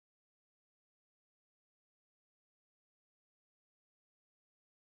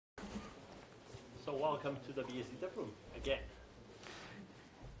welcome to the BSD Tech Room again.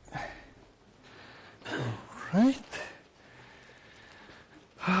 Right.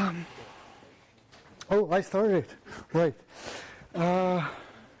 Oh, I started. Right.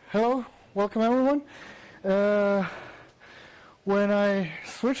 Hello, welcome everyone. When I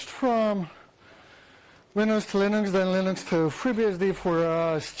switched from Windows to Linux, then Linux to FreeBSD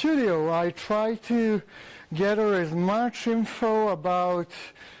for Studio, I tried to gather as much info about,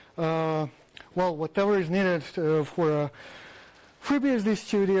 well, whatever is needed for a FreeBSD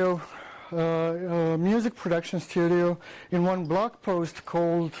Studio, music production studio, in one blog post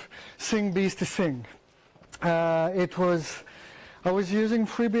called Sing BSD Sing. I was using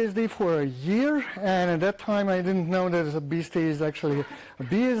FreeBSD for a year, and at that time I didn't know that BSD is actually a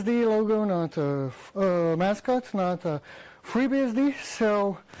BSD logo, not a mascot, not a FreeBSD.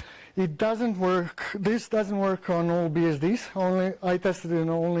 So it doesn't work. This doesn't work on all BSDs. I tested it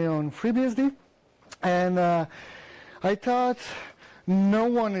only on FreeBSD, and I thought no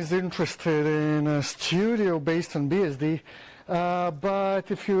one is interested in a studio based on BSD. But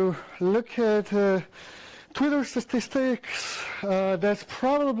if you look at Twitter statistics, that's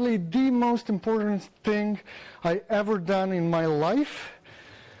probably the most important thing I ever done in my life.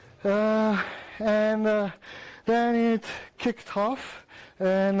 And then it kicked off,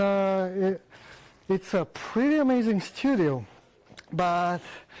 and it's a pretty amazing studio. But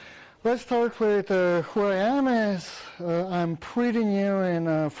let's start with who I am. I'm pretty new in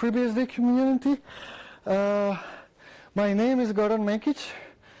FreeBSD community. My name is Goran Mekić.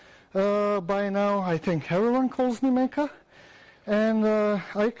 By now, I think everyone calls me Meka. And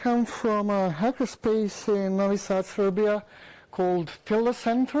I come from a hackerspace in Novi Sad, Serbia, called Tilda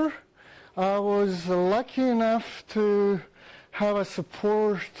Center. I was lucky enough to have a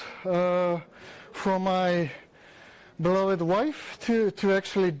support from my beloved wife to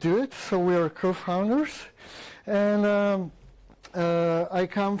actually do it. So we are co-founders. And I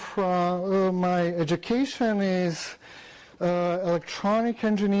come from, my education is electronic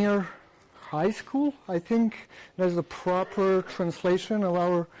engineer high school. I think that's the proper translation of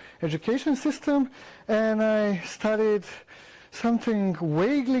our education system. And I studied something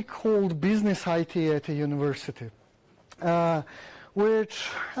vaguely called business IT at a university,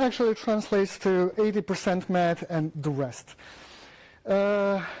 which actually translates to 80% math and the rest.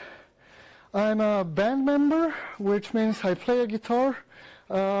 I'm a band member, which means I play a guitar,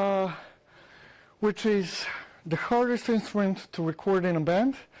 which is the hardest instrument to record in a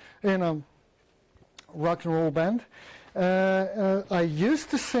band, in a rock and roll band. I used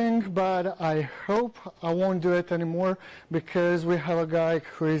to sing, but I hope I won't do it anymore because we have a guy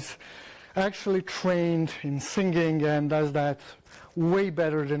who is actually trained in singing and does that way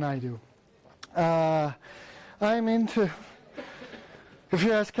better than I do. I'm into, if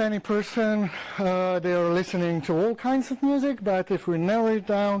you ask any person, they are listening to all kinds of music, but if we narrow it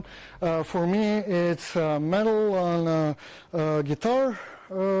down, for me it's metal on guitar.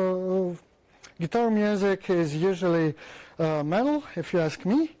 Guitar music is usually metal, if you ask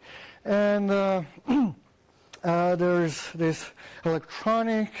me. And there's this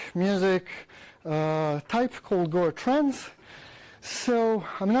electronic music type called Gore trance. So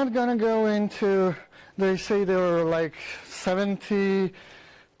I'm not going to go into, they say there are like 70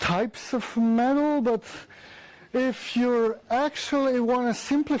 types of metal, but if you actually want to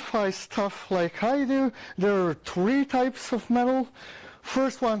simplify stuff like I do, there are 3 types of metal.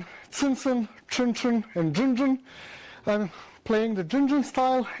 First one, tsin-tsin, chin-chin, and jin-jin. I'm playing the jin-jin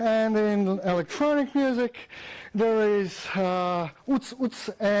style, and in electronic music there is uts-uts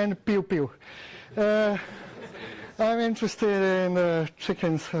and pew-pew. I'm interested in the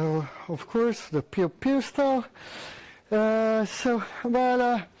chickens, so of course the pew-pew style.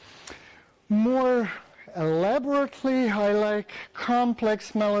 But more elaborately, I like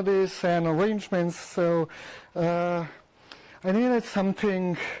complex melodies and arrangements, so I needed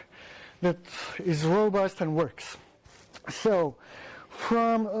something that is robust and works. So,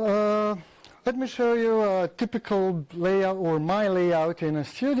 let me show you a typical layout, or my layout in a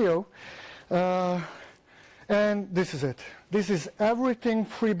studio. And this is it. This is everything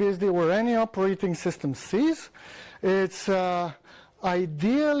FreeBSD or any operating system sees. It's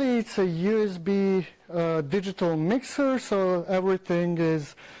ideally it's a USB digital mixer, so everything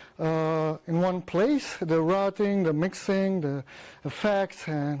is in one place. The routing, the mixing, the effects,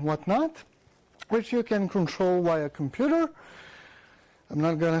 and whatnot, which you can control via computer. I'm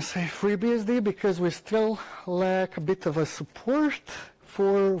not going to say FreeBSD because we still lack a bit of a support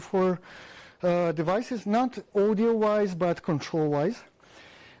for devices, not audio-wise, but control-wise.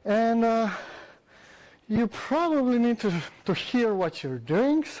 And you probably need to hear what you're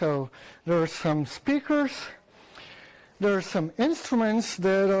doing. So there are some speakers. There are some instruments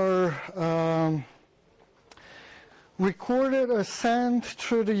that are recorded, sent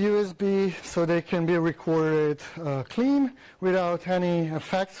through the USB, so they can be recorded clean without any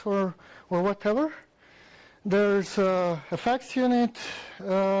effects or whatever. There's effects unit.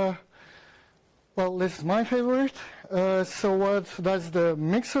 Well, this is my favorite. So what does the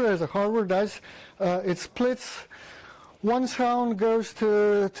mixer as a hardware does? It splits. One sound goes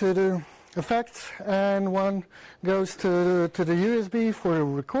to the effects, and one goes to the USB for the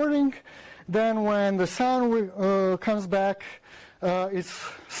recording. Then when the sound comes back, it's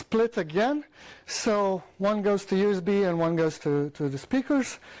split again. So one goes to USB and one goes to the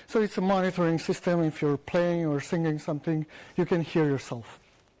speakers. So it's a monitoring system. If you're playing or singing something, you can hear yourself.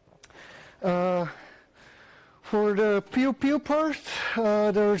 For the pew-pew part,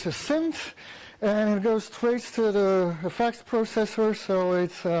 there's a synth, and it goes straight to the effects processor. So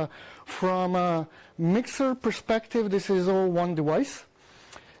it's from a mixer perspective, this is all one device.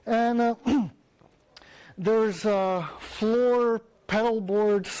 And there's a floor pedal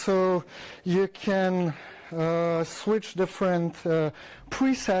board, so you can switch different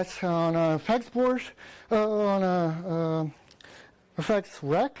presets on a effects board, on a effects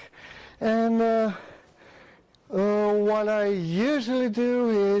rack. And what I usually do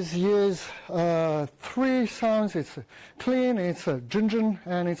is use 3 sounds. It's clean, it's a jun-jun,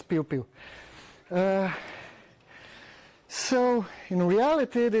 and it's pew-pew. So in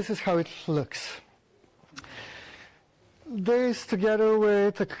reality, this is how it looks. This, together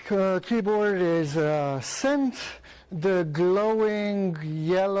with a keyboard, is a synth. The glowing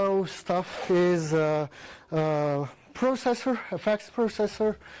yellow stuff is a processor, effects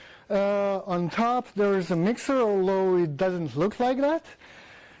processor. On top, there is a mixer, although it doesn't look like that.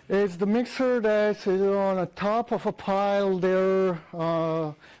 It's the mixer that's on the top of a pile there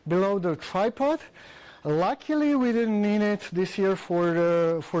below the tripod. Luckily, we didn't need it this year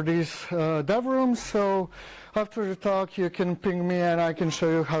for these dev rooms, so after the talk, you can ping me and I can show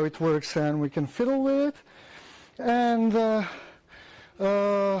you how it works, and we can fiddle with it. And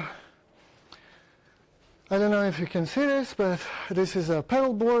I don't know if you can see this, but this is a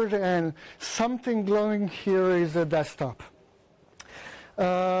pedal board, and something glowing here is a desktop.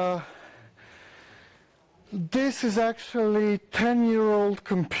 This is actually a 10-year-old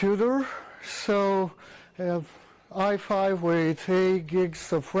computer, so I have i5 with 8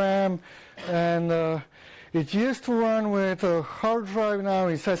 gigs of RAM, and it used to run with a hard drive, now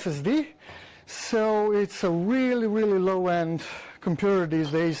it's SSD, so it's a really, really low-end computer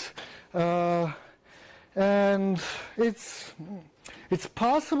these days. And it's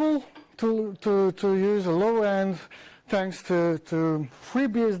possible to use a low end thanks to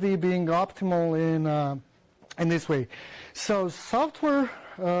FreeBSD being optimal in this way. So software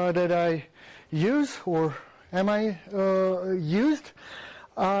that I use, or used,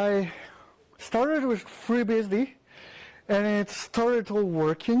 I started with FreeBSD, and it started all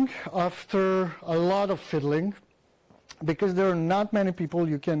working after a lot of fiddling, because there are not many people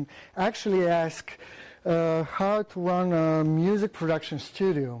you can actually ask how to run a music production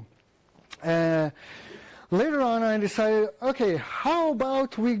studio. Later on, I decided, okay, how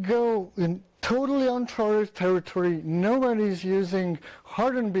about we go in totally uncharted territory? Nobody's using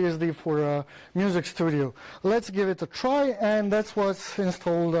hardened BSD for a music studio. Let's give it a try, and that's what's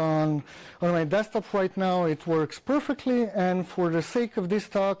installed on my desktop right now. It works perfectly, and for the sake of this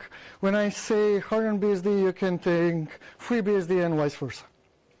talk, when I say hardened BSD, you can think FreeBSD and vice versa.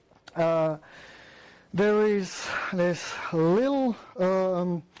 There is this little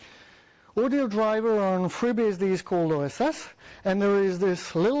audio driver on FreeBSD is called OSS, and there is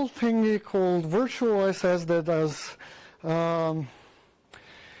this little thingy called Virtual OSS that does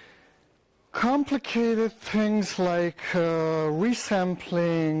complicated things like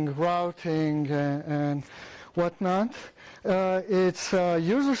resampling, routing, and whatnot. It's a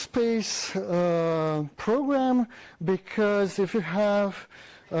user space program, because if you have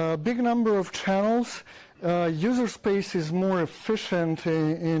a big number of channels, user space is more efficient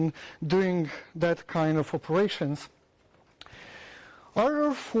in doing that kind of operations.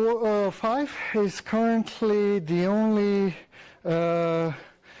 RR5 is currently the only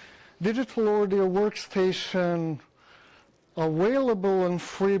digital audio workstation available on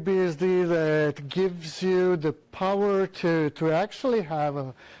FreeBSD that gives you the power to actually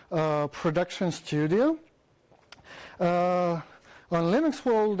have a production studio. On Linux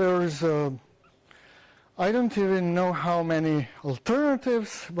World, there's I don't even know how many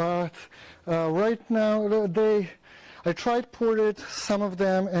alternatives, but right now I tried ported some of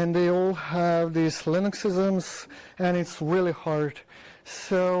them, and they all have these Linuxisms, and it's really hard.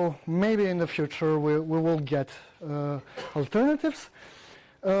 So maybe in the future we will get alternatives.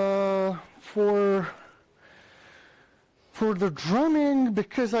 For the drumming,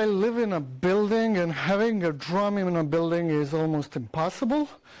 because I live in a building, and having a drum in a building is almost impossible,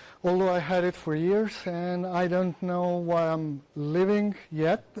 although I had it for years, and I don't know why I'm living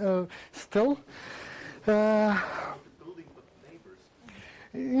yet still. Building with neighbors.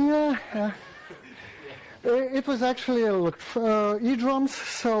 Yeah. It was actually e-drums,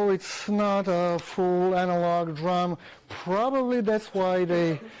 so it's not a full analog drum. Probably that's why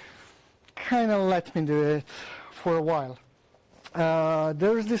they kind of let me do it for a while.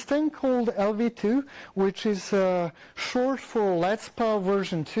 There's this thing called LV2, which is short for LETSPA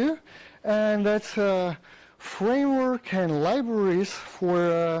version 2, and that's a framework and libraries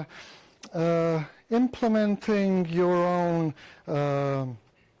for implementing your own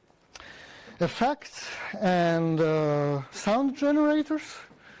effects and sound generators,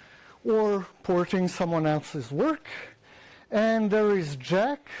 or porting someone else's work. And there is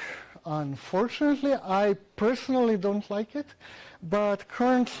Jack. Unfortunately, I personally don't like it, but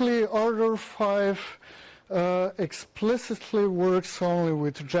currently Order 5 explicitly works only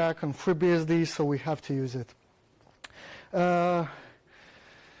with Jack on FreeBSD, so we have to use it.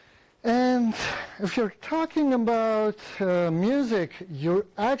 And if you're talking about music, you're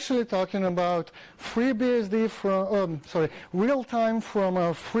actually talking about FreeBSD from, real-time from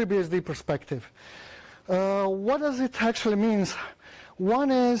a FreeBSD perspective. What does it actually mean?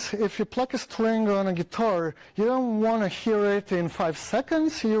 One is, if you pluck a string on a guitar, you don't want to hear it in 5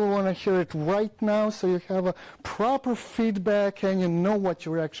 seconds, you want to hear it right now, so you have a proper feedback and you know what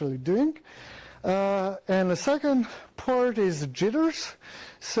you're actually doing. And the second part is jitters.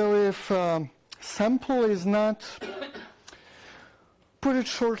 So if sample is not, put it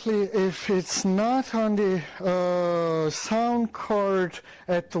shortly, if it's not on the sound card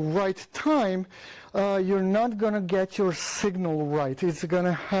at the right time, you're not going to get your signal right. It's going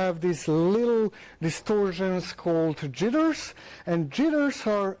to have these little distortions called jitters, and jitters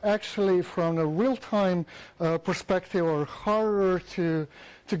are actually, from a real-time perspective, are harder to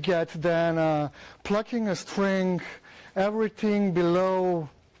get than plucking a string. Everything below,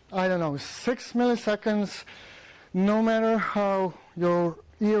 I don't know, 6 milliseconds, no matter how your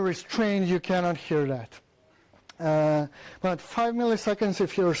ear is trained, you cannot hear that. But 5 milliseconds,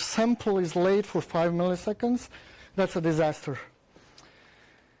 if your sample is late for 5 milliseconds, that's a disaster.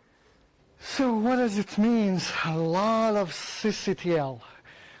 So what does it mean? A lot of ccTL.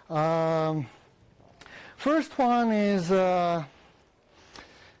 First one is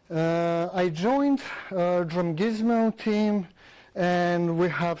I joined Drum Gizmo team, and we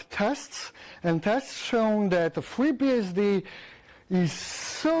have tests, and tests shown that the FreeBSD is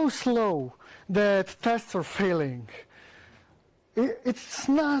so slow that tests are failing. It's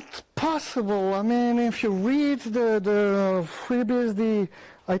not possible. I mean, if you read the FreeBSD,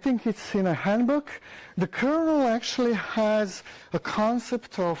 I think it's in a handbook, the kernel actually has a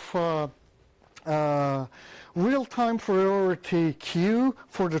concept of real-time priority queue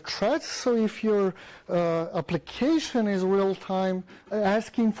for the threads. So if your application is real-time,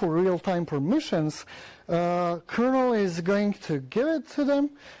 asking for real-time permissions, kernel is going to give it to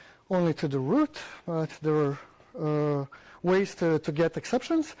them, only to the root, but there are ways to get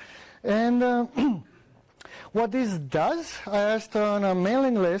exceptions. And what this does, I asked on a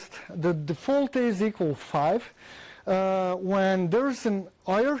mailing list, the default is equal 5. When there's an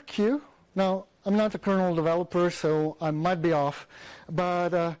IRQ, now I'm not a kernel developer, so I might be off,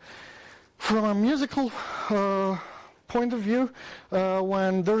 but from a musical point of view,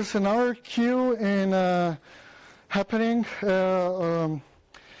 when there's an IRQ in happening,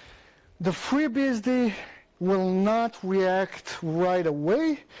 the FreeBSD will not react right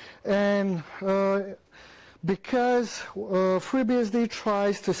away, and because FreeBSD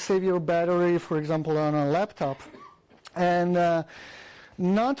tries to save your battery, for example, on a laptop, and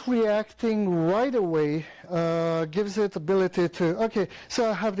not reacting right away gives it ability to, okay,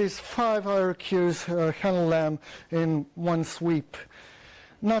 so I have these 5 IRQs, handle them in one sweep.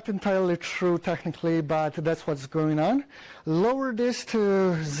 Not entirely true technically, but that's what's going on. Lower this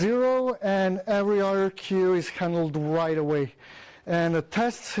to 0, and every IRQ is handled right away. And the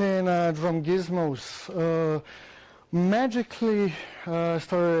tests in Drum Gizmos magically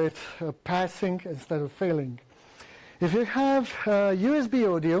started passing instead of failing. If you have USB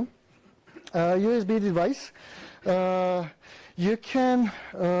audio, USB device, you can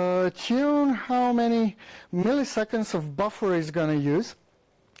tune how many milliseconds of buffer is going to use,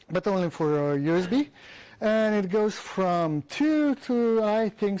 but only for USB. and it goes from 2 to, I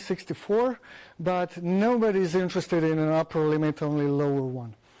think, 64, but nobody's interested in an upper limit, only lower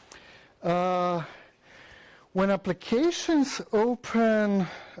one. When applications open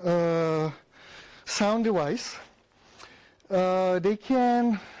sound device, they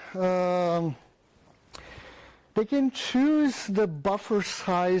can choose the buffer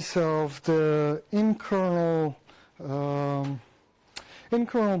size of the in-kernel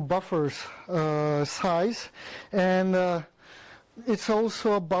buffers size, and it's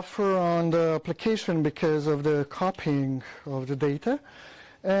also a buffer on the application because of the copying of the data.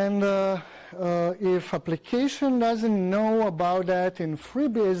 And if application doesn't know about that in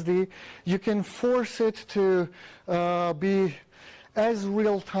FreeBSD, you can force it to be as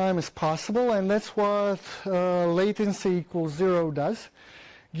real time as possible, and that's what latency equals 0 does.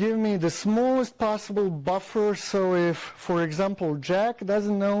 Give me the smallest possible buffer, so if, for example, Jack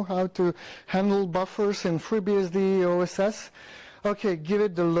doesn't know how to handle buffers in FreeBSD OSS, okay, give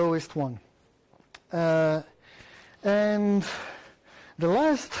it the lowest one. And the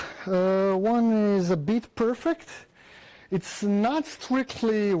last one is a bit perfect. It's not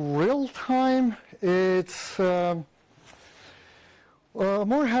strictly real time. It's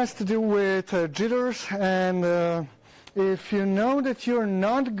more has to do with jitters, and if you know that you're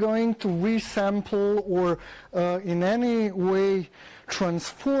not going to resample or in any way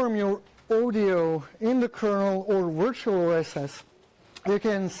transform your audio in the kernel or virtual OSS, you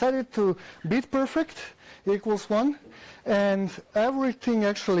can set it to bit perfect equals 1, and everything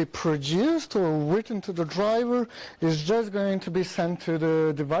actually produced or written to the driver is just going to be sent to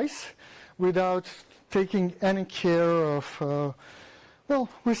the device without taking any care of well,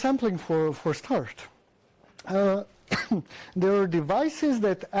 resampling for start. There are devices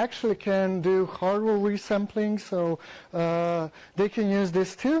that actually can do hardware resampling, so they can use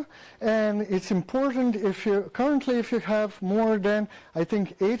this too. And it's important if you have more than, I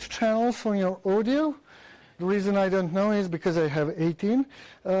think, 8 channels on your audio. The reason I don't know is because I have 18.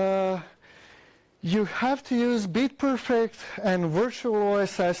 You have to use BitPerfect and Virtual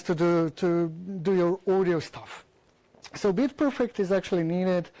OSS to do your audio stuff. So BitPerfect is actually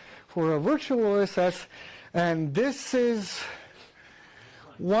needed for a Virtual OSS, and this is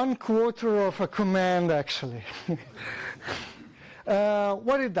 1/4 of a command actually.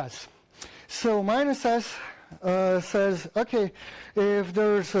 What it does. So -s says, okay, if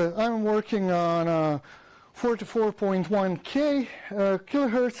there's I'm working on 44.1K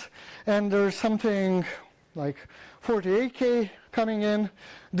kilohertz, and there's something like 48K coming in,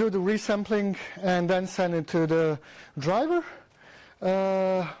 do the resampling, and then send it to the driver.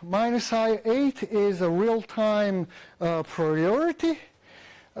 -i8 is a real-time priority.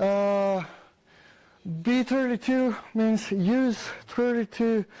 B32 means use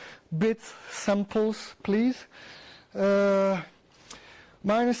 32-bit samples, please.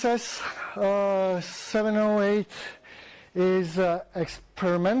 -s708 is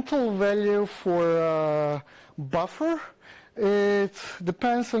experimental value for buffer. It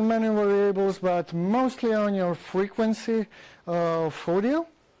depends on many variables, but mostly on your frequency of audio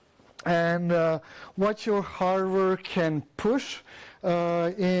and what your hardware can push.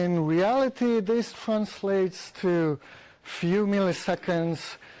 In reality, this translates to few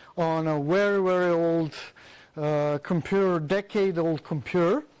milliseconds on a very, very old computer, decade-old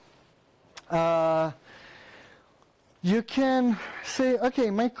computer. You can say, okay,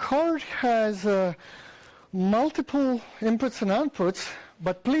 my card has multiple inputs and outputs,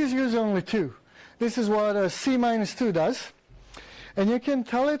 but please use only 2. This is what a C-2 does. And you can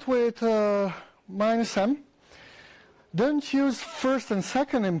tell it with -m. Don't use first and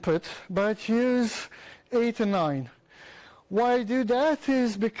second input, but use 8 and 9. Why I do that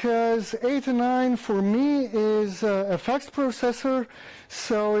is because 8 and 9 for me is a FX processor.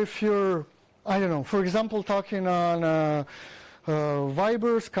 So if you're, I don't know, for example, talking on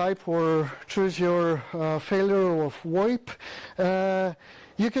Viber, Skype, or choose your failure of VoIP,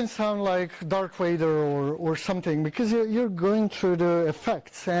 you can sound like Darth Vader or something because you're going through the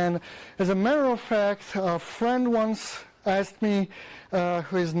effects. And as a matter of fact, a friend once asked me,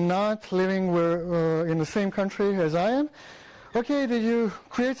 who is not living in the same country as I am, okay, did you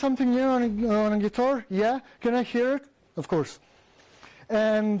create something new on a guitar? Yeah. Can I hear it? Of course.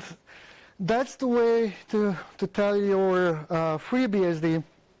 And that's the way to tell your FreeBSD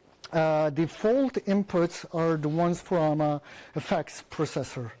default inputs are the ones from a FX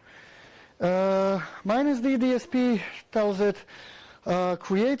processor. -d DSP tells it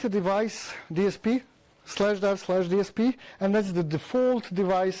create a device DSP /dev/DSP, and that's the default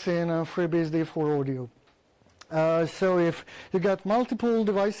device in FreeBSD for audio. So if you got multiple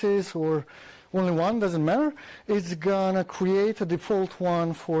devices or only one, doesn't matter. It's gonna create a default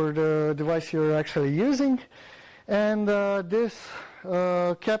one for the device you're actually using. And this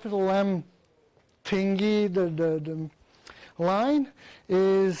capital M thingy, the line,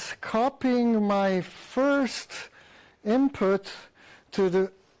 is copying my first input to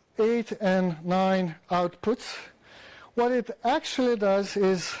the 8 and 9 outputs. What it actually does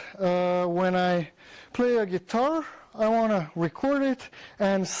is when I play a guitar, I want to record it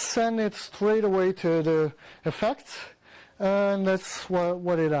and send it straight away to the effects, and that's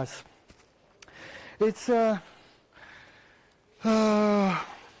what it does. It's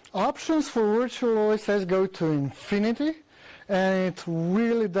options for virtual OSS go to infinity, and it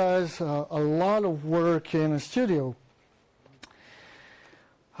really does a lot of work in a studio.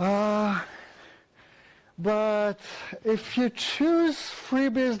 But if you choose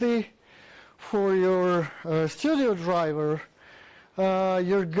FreeBSD for your studio driver,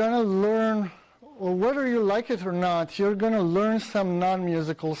 you're gonna learn, or whether you like it or not, you're gonna learn some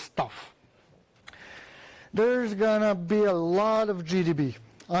non-musical stuff. There's gonna be a lot of GDB,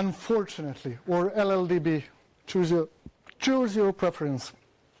 unfortunately, or LLDB. Choose your preference.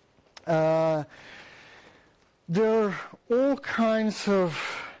 There are all kinds of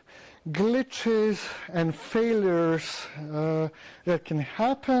glitches and failures that can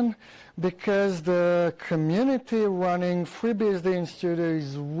happen because the community running FreeBSD in Studio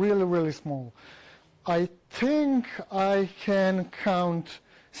is really, really small. I think I can count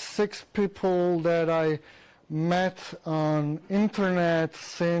 6 people that I met on internet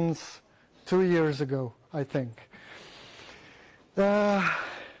since 2 years ago, I think.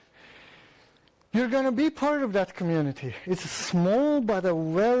 You're going to be part of that community. It's a small but a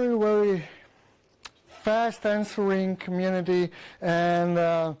very, very fast answering community,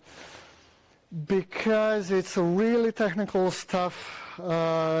 and because it's really technical stuff,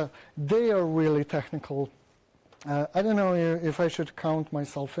 they are really technical. I don't know if I should count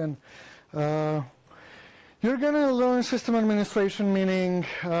myself in. You're going to learn system administration, meaning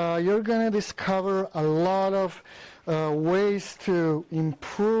you're going to discover a lot of ways to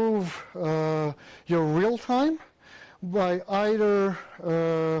improve your real time by either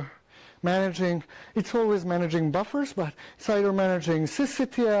managing, it's always managing buffers, but it's either managing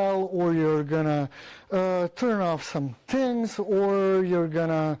sysctl, or you're gonna turn off some things, or you're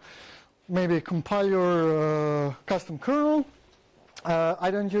gonna maybe compile your custom kernel. I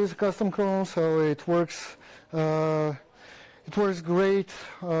don't use a custom kernel, so it works great.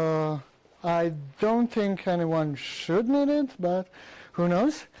 I don't think anyone should need it, but who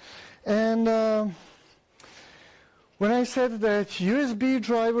knows. And when I said that USB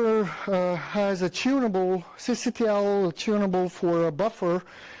driver has a tunable, sysctl tunable for a buffer,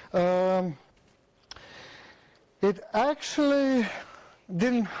 it actually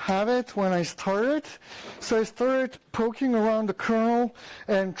didn't have it when I started. So I started poking around the kernel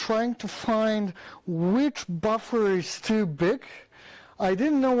and trying to find which buffer is too big. I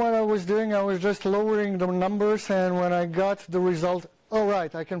didn't know what I was doing. I was just lowering the numbers, and when I got the result, oh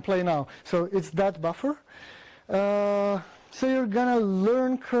right, I can play now. So it's that buffer. So you're gonna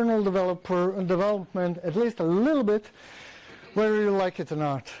learn kernel development at least a little bit, whether you like it or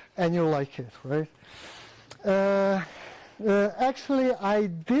not, and you like it, right? Actually, I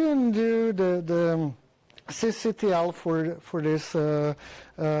didn't do the sysctl for this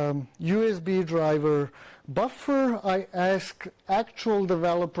USB driver buffer. I asked actual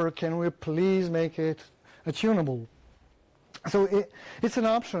developer, can we please make it tunable? So it's an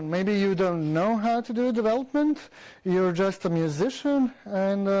option. Maybe you don't know how to do development, you're just a musician,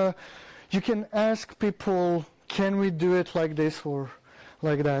 and you can ask people, can we do it like this or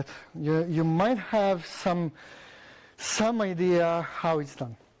like that? You might have some idea how it's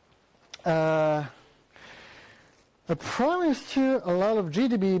done. I promised you a lot of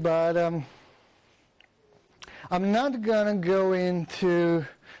GDB, but I'm not gonna go into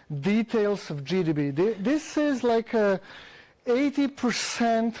details of GDB. This is like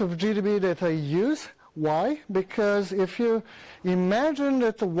 80% of GDB that I use. Why? Because if you imagine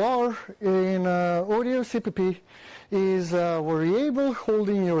that the var in audio CPP is a variable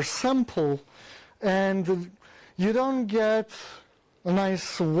holding your sample, and you don't get a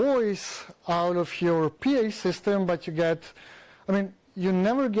nice voice out of your PA system, but you get, I mean, you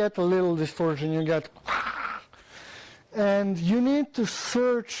never get a little distortion, you get, and you need to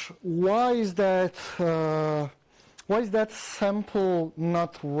search why is that sample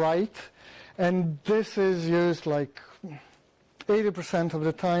not right, and this is used like 80% of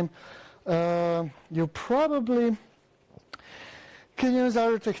the time. You probably can use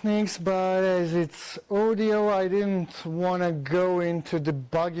other techniques, but as it's audio, I didn't want to go into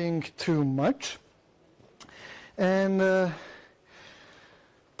debugging too much. And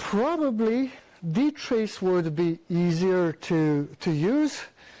probably dtrace would be easier to use,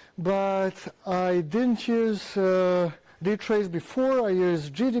 but I didn't use dtrace before. I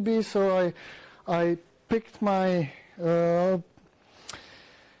used GDB, so I picked my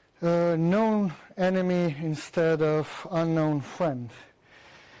known enemy instead of unknown friend.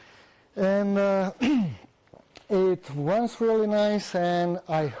 And it runs really nice, and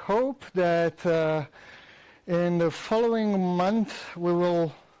I hope that in the following month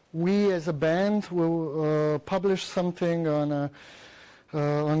we as a band will publish something on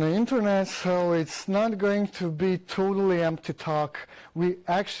the internet, so it's not going to be totally empty talk. We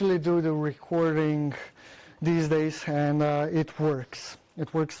actually do the recording these days, and it works.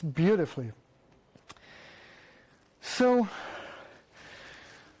 It works beautifully. So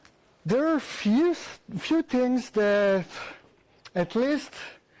there are few things that at least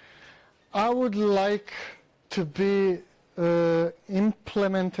I would like to be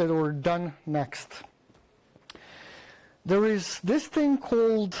implemented or done next. There is this thing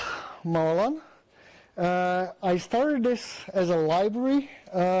called Molan. I started this as a library.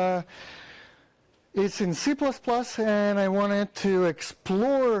 It's in C++, and I wanted to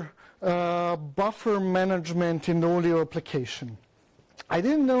explore buffer management in the audio application. I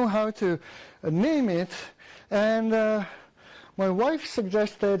didn't know how to name it, and my wife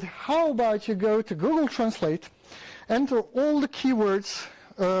suggested, how about you go to Google Translate, enter all the keywords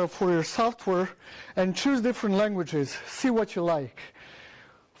for your software, and choose different languages, see what you like.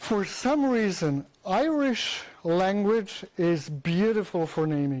 For some reason, Irish language is beautiful for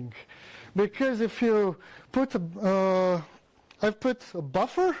naming. Because if you put I've put a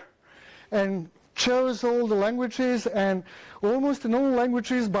buffer and chose all the languages, and almost in all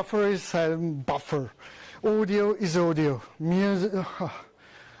languages buffer is buffer. Audio is audio. Music, oh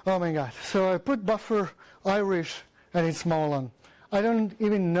my god. So I put buffer Irish, and it's Molan. I don't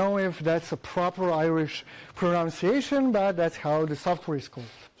even know if that's a proper Irish pronunciation, but that's how the software is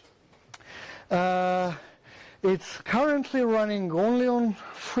called. It's currently running only on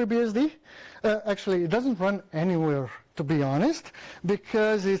FreeBSD. Actually, it doesn't run anywhere, to be honest,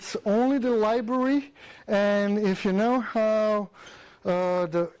 because it's only the library, and if you know how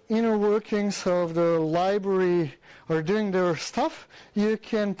the inner workings of the library are doing their stuff, you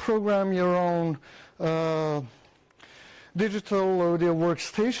can program your own digital audio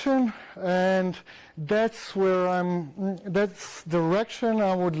workstation, and that's where that's the direction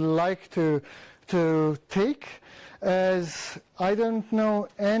I would like to take, as I don't know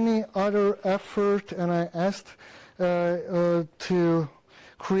any other effort, and I asked to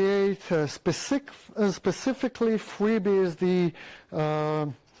create a specifically FreeBSD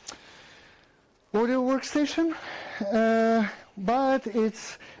audio workstation, but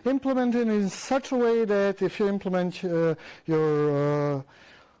it's implemented in such a way that if you implement your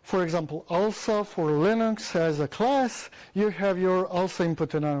for example, ALSA for Linux as a class, you have your ALSA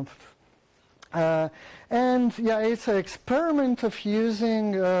input and output. And yeah, it's an experiment of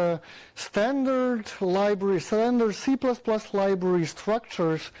using standard C++ library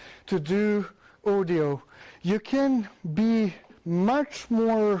structures to do audio. You can be much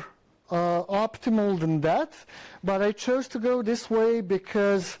more optimal than that, but I chose to go this way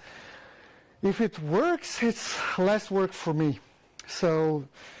because if it works, it's less work for me. So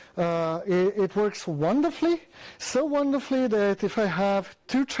it works wonderfully, so wonderfully that if I have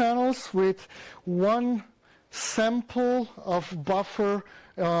two channels with one sample of buffer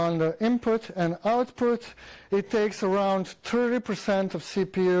on the input and output, it takes around 30% of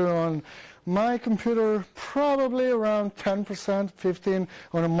CPU on my computer, probably around 10%, 15%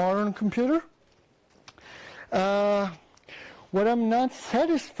 on a modern computer. What I'm not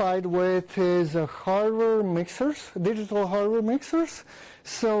satisfied with is hardware mixers, digital hardware mixers.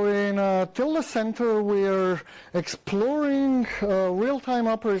 So in Tilde Center, we are exploring real-time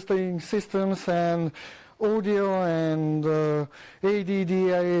operating systems and audio and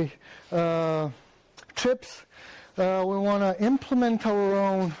ADDA chips. We want to implement our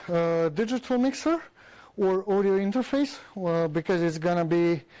own digital mixer or audio interface because it's going to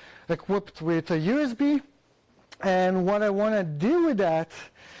be equipped with a USB. And what I want to do with that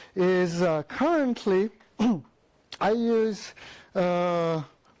is currently I use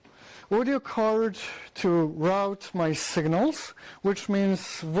audio card to route my signals, which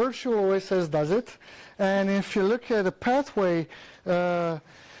means Virtual OSS does it. And if you look at the pathway,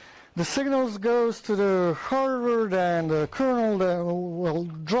 the signals goes to the hardware, then the kernel, then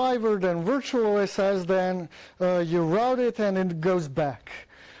driver, then virtual OSS, then you route it and it goes back.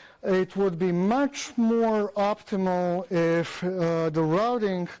 It would be much more optimal if the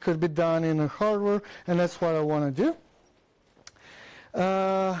routing could be done in the hardware, and that's what I want to do.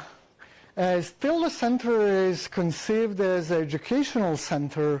 As Tilde Center is conceived as an educational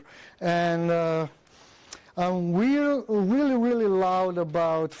center, and I'm really loud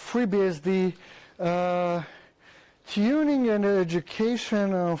about FreeBSD. Tuning and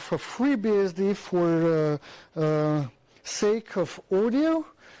education of FreeBSD for sake of audio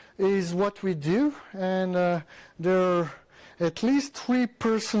is what we do, and there are at least 3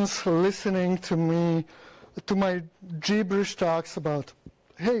 persons listening to me, to my gibberish talks about,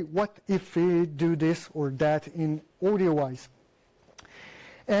 hey, what if we do this or that in audio-wise?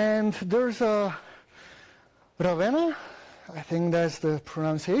 And there's a Ravenna, I think that's the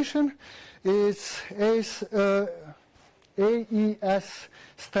pronunciation. It's AES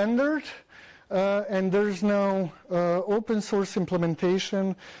standard, and there's no open source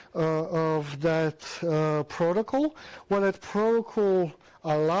implementation of that protocol. What that protocol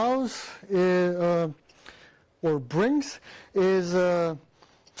allows or brings is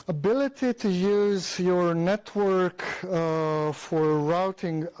ability to use your network for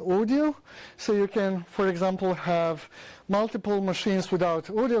routing audio. So you can, for example, have multiple machines without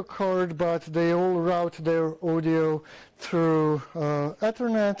audio card, but they all route their audio through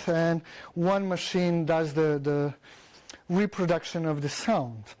Ethernet, and one machine does the reproduction of the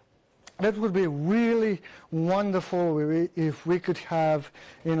sound. That would be really wonderful if we could have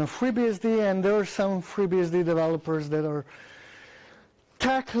in a FreeBSD, and there are some FreeBSD developers that are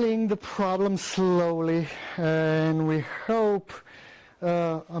tackling the problem slowly, and we hope,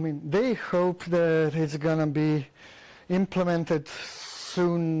 they hope that it's going to be implemented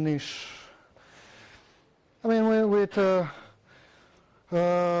soonish. I mean, with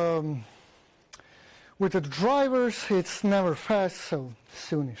the drivers, it's never fast, so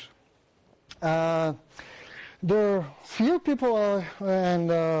soonish. There are few people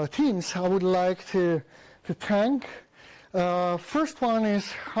and teams I would like to thank. First one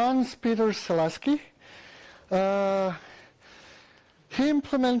is Hans-Peter Selaski. He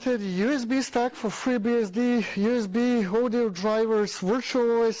implemented USB stack for FreeBSD, USB audio drivers,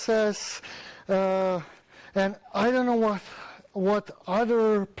 virtual OSS, and I don't know what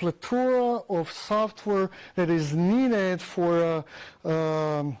other plethora of software that is needed for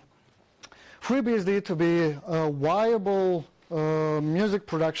FreeBSD to be a viable music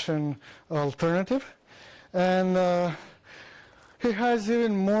production alternative. And he has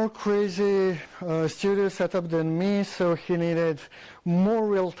even more crazy studio setup than me, so he needed more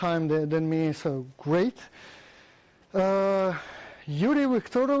real time than me, so great. Yuri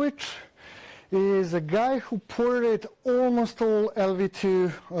Viktorovic is a guy who ported almost all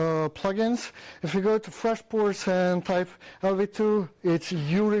LV2 plugins. If you go to Freshports and type LV2, it's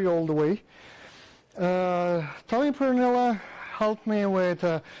Yuri all the way. Tommy Pernilla helped me with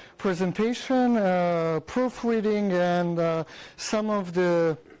presentation, proofreading, and some of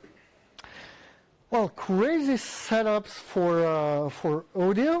the crazy setups for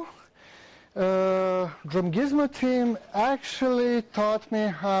audio. Drum Gizmo team actually taught me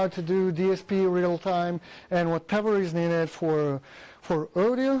how to do DSP real time and whatever is needed for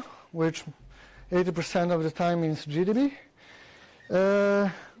audio, which 80% of the time means GDB.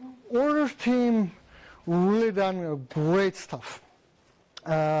 Order team really done great stuff.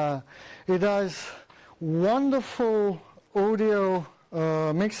 It does wonderful audio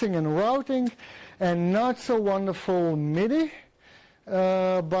mixing and routing, and not so wonderful MIDI,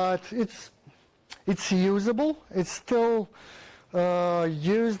 but it's usable. It's still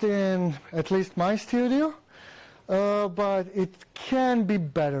used in at least my studio, but it can be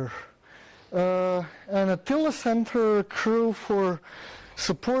better. And a Tilde Center crew for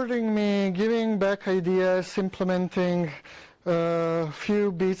supporting me, giving back ideas, implementing a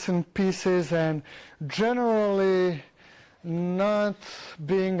few bits and pieces, and generally not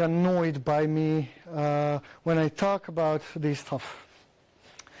being annoyed by me when I talk about this stuff.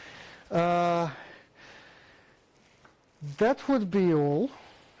 That would be all.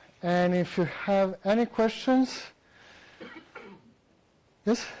 And if you have any questions,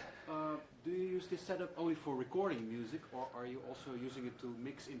 yes? Do you use this setup only for recording music, or are you also using it to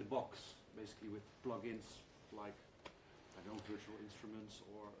mix in the box, basically with plugins like, I don't know, virtual instruments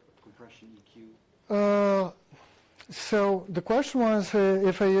or compression EQ? So the question was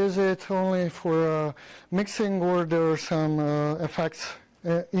if I use it only for mixing, or there are some effects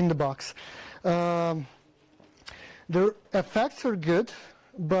in the box. The effects are good.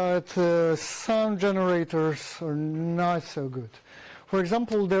 but sound generators are not so good. For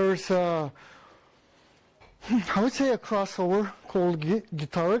example, there's I would say a crossover called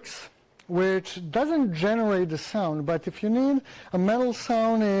Guitarix, which doesn't generate the sound, but if you need a metal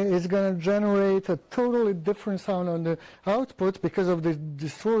sound, it's going to generate a totally different sound on the output because of the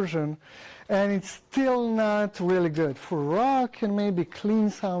distortion, and it's still not really good. For rock and maybe clean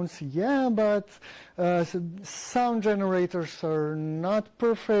sounds, yeah, but sound generators are not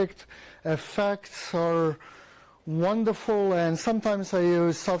perfect, effects are wonderful, and sometimes I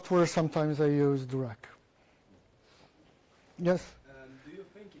use software, sometimes I use direct. Yes? Do you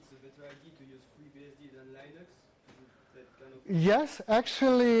think it's a better idea to use FreeBSD than Linux? That kind of Yes,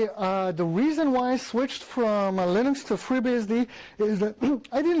 actually, the reason why I switched from Linux to FreeBSD is that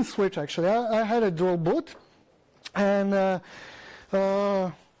I didn't switch, actually. I had a dual boot, and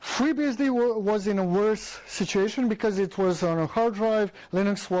FreeBSD was in a worse situation because it was on a hard drive,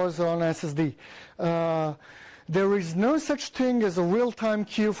 Linux was on SSD. There is no such thing as a real-time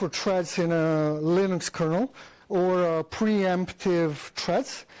queue for threads in a Linux kernel or preemptive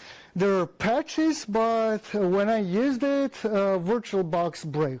threads. There are patches, but when I used it, VirtualBox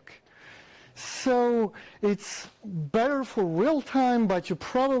broke. So it's better for real-time, but you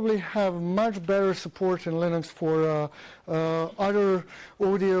probably have much better support in Linux for other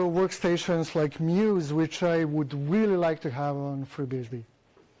audio workstations like Muse, which I would really like to have on FreeBSD.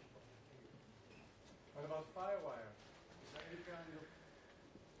 What about FireWire? Is that any kind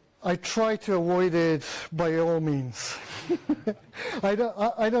of I try to avoid it by all means. I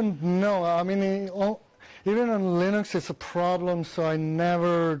don't know. I mean, even on Linux, it's a problem, so I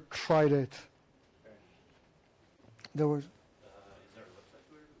never tried it. There was. Is there a website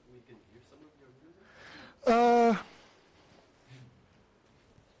where we can hear some of your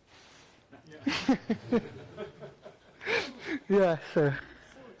music? Yeah, sure.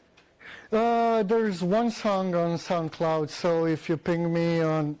 There's one song on SoundCloud, so if you ping me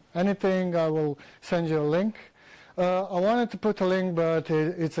on anything, I will send you a link. I wanted to put a link, but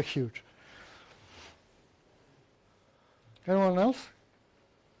it's a huge. Anyone else?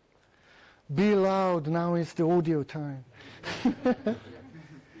 Be loud, now is the audio time.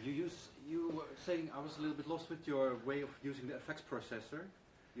 You were saying I was a little bit lost with your way of using the effects processor.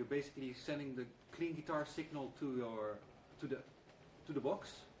 You're basically sending the clean guitar signal to the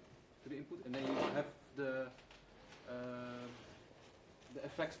box, to the input, and then you have the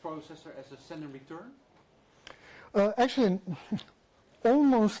effects processor as a send and return? Actually,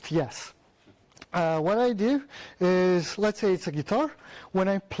 almost yes. What I do is, let's say it's a guitar. When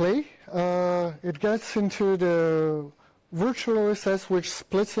I play, it gets into the virtual OSS, which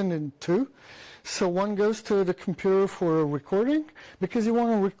splits it in two. So one goes to the computer for recording, because you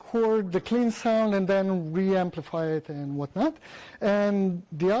want to record the clean sound and then re-amplify it and whatnot. And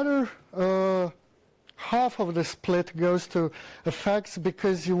the other half of the split goes to effects,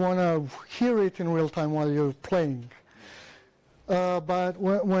 because you want to hear it in real time while you're playing. But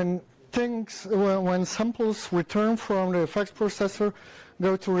when samples return from the effects processor,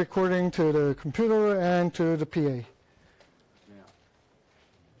 go to recording to the computer and to the PA. Yeah.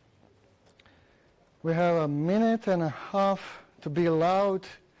 We have a minute and a half to be loud.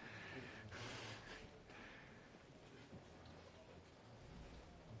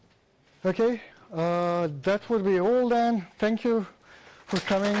 Okay, that would be all then. Thank you for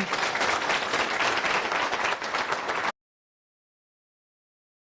coming.